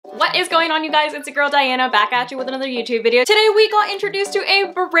What is going on, you guys? It's your girl Diana back at you with another YouTube video. Today we got introduced to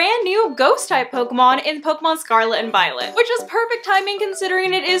a brand new ghost type Pokemon in Pokemon Scarlet and Violet, which is perfect timing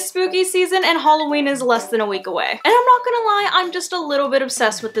considering it is spooky season and Halloween is less than a week away. And I'm not gonna lie, I'm just a little bit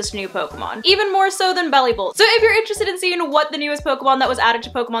obsessed with this new Pokemon, even more so than Bellybolt. So if you're interested in seeing what the newest Pokemon that was added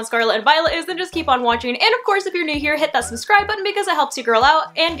to Pokemon Scarlet and Violet is, then just keep on watching. And of course, if you're new here, hit that subscribe button because it helps you girl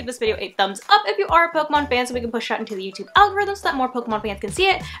out, and give this video a thumbs up if you are a Pokemon fan so we can push out into the YouTube algorithm so that more Pokemon fans can see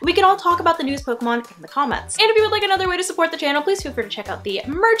it. We can all talk about the newest Pokemon in the comments. And if you would like another way to support the channel, please feel free to check out the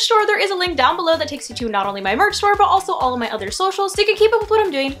merch store. There is a link down below that takes you to not only my merch store, but also all of my other socials, so you can keep up with what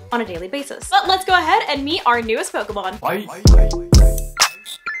I'm doing on a daily basis. But let's go ahead and meet our newest Pokemon. Bye.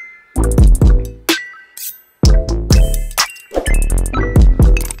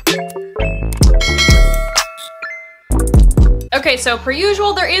 Okay, so per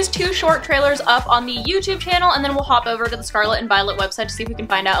usual, there is 2 short trailers up on the YouTube channel, and then we'll hop over to the Scarlet and Violet website to see if we can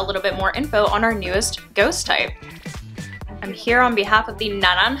find out a little bit more info on our newest ghost type. I'm here on behalf of the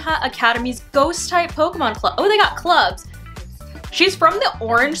Naranja Academy's ghost type Pokemon Club. Oh, they got clubs. She's from the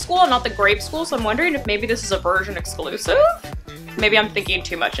Orange School, not the Grape School, so I'm wondering if maybe this is a version exclusive? Maybe I'm thinking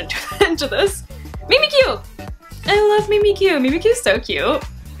too much into this. Mimikyu! I love Mimikyu. Mimikyu's so cute.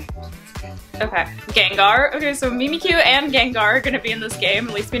 Okay, Gengar. Okay, so Mimikyu and Gengar are gonna be in this game,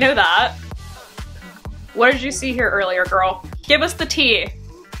 at least we know that. What did you see here earlier, girl? Give us the tea.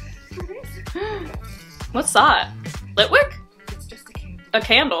 What's that? Litwick? It's just a candle. A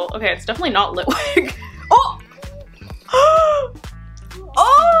candle? Okay, it's definitely not Litwick. Oh! Oh!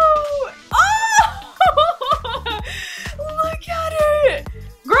 Oh! Look at it!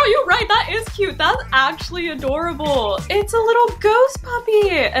 Girl, you're right, that is cute. That's actually adorable. It's a little ghost puppy,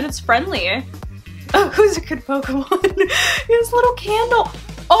 and it's friendly. Oh, who's a good Pokemon? His little candle.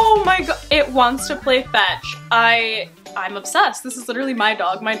 Oh my god, it wants to play fetch. I'm obsessed. This is literally my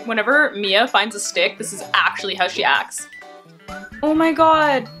dog. Whenever Mia finds a stick, this is actually how she acts. Oh my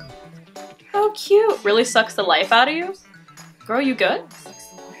god. How cute. Really sucks the life out of you? Girl, you good?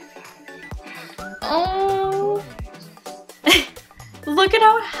 Oh. Look at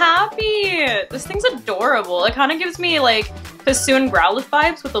how happy! This thing's adorable. It kind of gives me like Hisuian Growlithe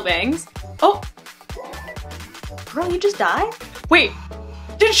vibes with the bangs. Oh! Girl, you just died? Wait,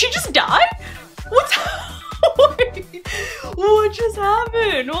 did she just die? What's Wait, what just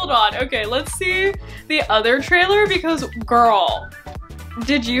happened? Hold on. Okay, let's see the other trailer because, girl,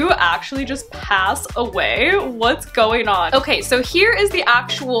 did you actually just pass away? What's going on? Okay, so here is the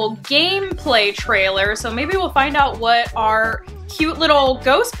actual gameplay trailer. So maybe we'll find out what our cute little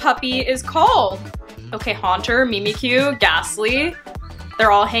ghost puppy is called. Okay, Haunter, Mimikyu, Ghastly.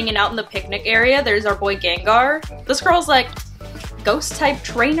 They're all hanging out in the picnic area. There's our boy Gengar. This girl's like, ghost type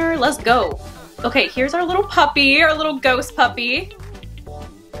trainer, let's go. Okay, here's our little puppy, our little ghost puppy.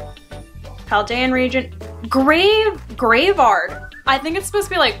 Paldean region. Greavard. I think it's supposed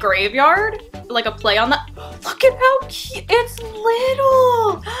to be like graveyard, like a play on that. Look at how cute, it's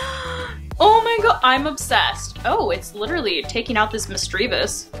little. Oh my god, I'm obsessed. Oh, it's literally taking out this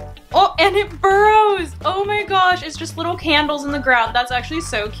Misdreavus. Oh, and it burrows. Oh my gosh, it's just little candles in the ground. That's actually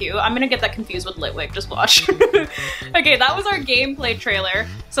so cute. I'm gonna get that confused with Litwick, just watch. Okay, that was our gameplay trailer.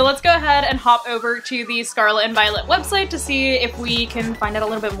 So let's go ahead and hop over to the Scarlet and Violet website to see if we can find out a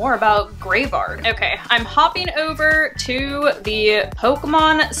little bit more about Greavard. Okay, I'm hopping over to the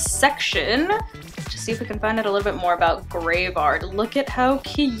Pokemon section to see if we can find out a little bit more about Greavard. Look at how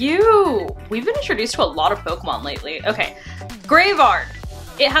cute. We've been introduced to a lot of Pokemon lately. Okay, Greavard.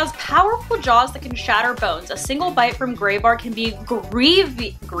 It has powerful jaws that can shatter bones. A single bite from Greavard can be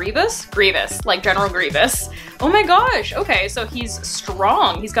Grievous? Grievous, like General Grievous. Oh my gosh, okay, so he's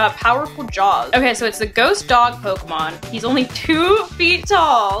strong. He's got powerful jaws. Okay, so it's the ghost dog Pokemon. He's only 2 feet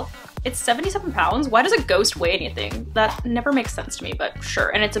tall. It's 77 pounds. Why does a ghost weigh anything? That never makes sense to me, but sure.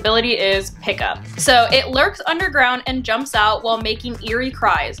 And its ability is Pickup. So it lurks underground and jumps out while making eerie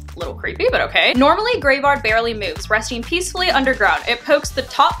cries. A little creepy, but okay. Normally, Greavard barely moves, resting peacefully underground. It pokes the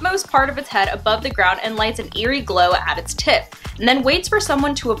topmost part of its head above the ground and lights an eerie glow at its tip, and then waits for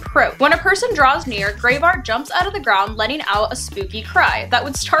someone to approach. When a person draws near, Greavard jumps out of the ground, letting out a spooky cry that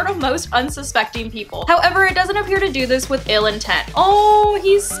would startle most unsuspecting people. However, it doesn't appear to do this with ill intent. Oh,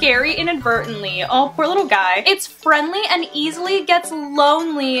 he's scary very inadvertently. Oh, poor little guy. It's friendly and easily gets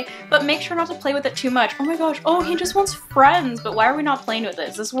lonely, but make sure not to play with it too much. Oh my gosh. Oh, he just wants friends, but why are we not playing with it?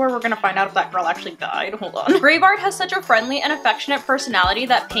 Is this where we're gonna find out if that girl actually died? Hold on. Greavard has such a friendly and affectionate personality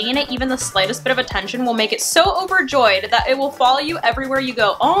that paying it even the slightest bit of attention will make it so overjoyed that it will follow you everywhere you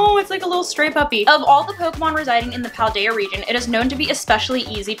go. Oh, it's like a little stray puppy. Of all the Pokemon residing in the Paldea region, it is known to be especially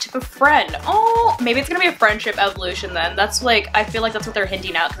easy to befriend. Oh, maybe it's gonna be a friendship evolution then. That's like, I feel like that's what they're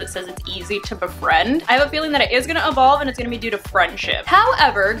hinting out because it says it's easy to befriend. I have a feeling that it is gonna evolve and it's gonna be due to friendship.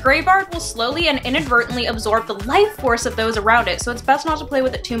 However, Greavard will slowly and inadvertently absorb the life force of those around it, so it's best not to play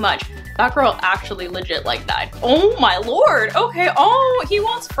with it too much. That girl actually legit like died. Oh my lord. Okay, oh, he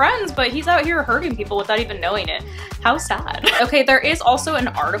wants friends, but he's out here hurting people without even knowing it. How sad. Okay, there is also an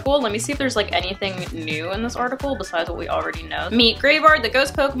article. Let me see if there's like anything new in this article besides what we already know. Meet Greavard, the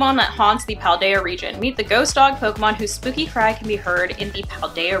ghost Pokemon that haunts the Paldea region. Meet the ghost dog Pokemon whose spooky cry can be heard in the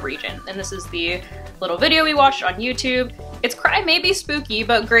Paldea region. And this is the little video we watched on YouTube. Its cry may be spooky,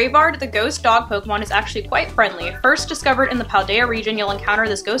 but Greavard, the ghost dog Pokemon, is actually quite friendly. First discovered in the Paldea region, you'll encounter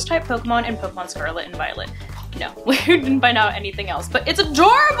this ghost-type Pokemon in Pokemon Scarlet and Violet. No, we didn't find out anything else, but it's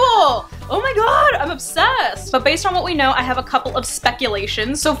adorable! Oh my god, I'm obsessed! But based on what we know, I have a couple of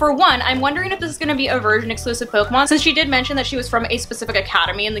speculations. So for one, I'm wondering if this is going to be a version-exclusive Pokemon, since she did mention that she was from a specific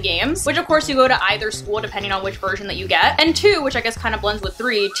academy in the games, which of course you go to either school depending on which version that you get. And two, which I guess kind of blends with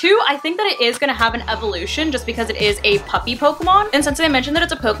three, two, I think that it is going to have an evolution just because it is a puppy Pokemon. And since I mentioned that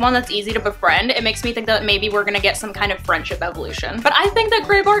it's a Pokemon that's easy to befriend, it makes me think that maybe we're going to get some kind of friendship evolution. But I think that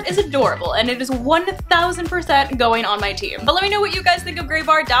Greavard is adorable, and it is 1000% going on my team. But let me know what you guys think of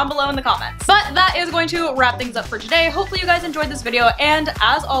Greavard down below in the comments. But that is going to wrap things up for today. Hopefully you guys enjoyed this video, and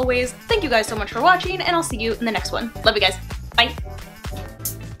as always, thank you guys so much for watching, and I'll see you in the next one. Love you guys. Bye.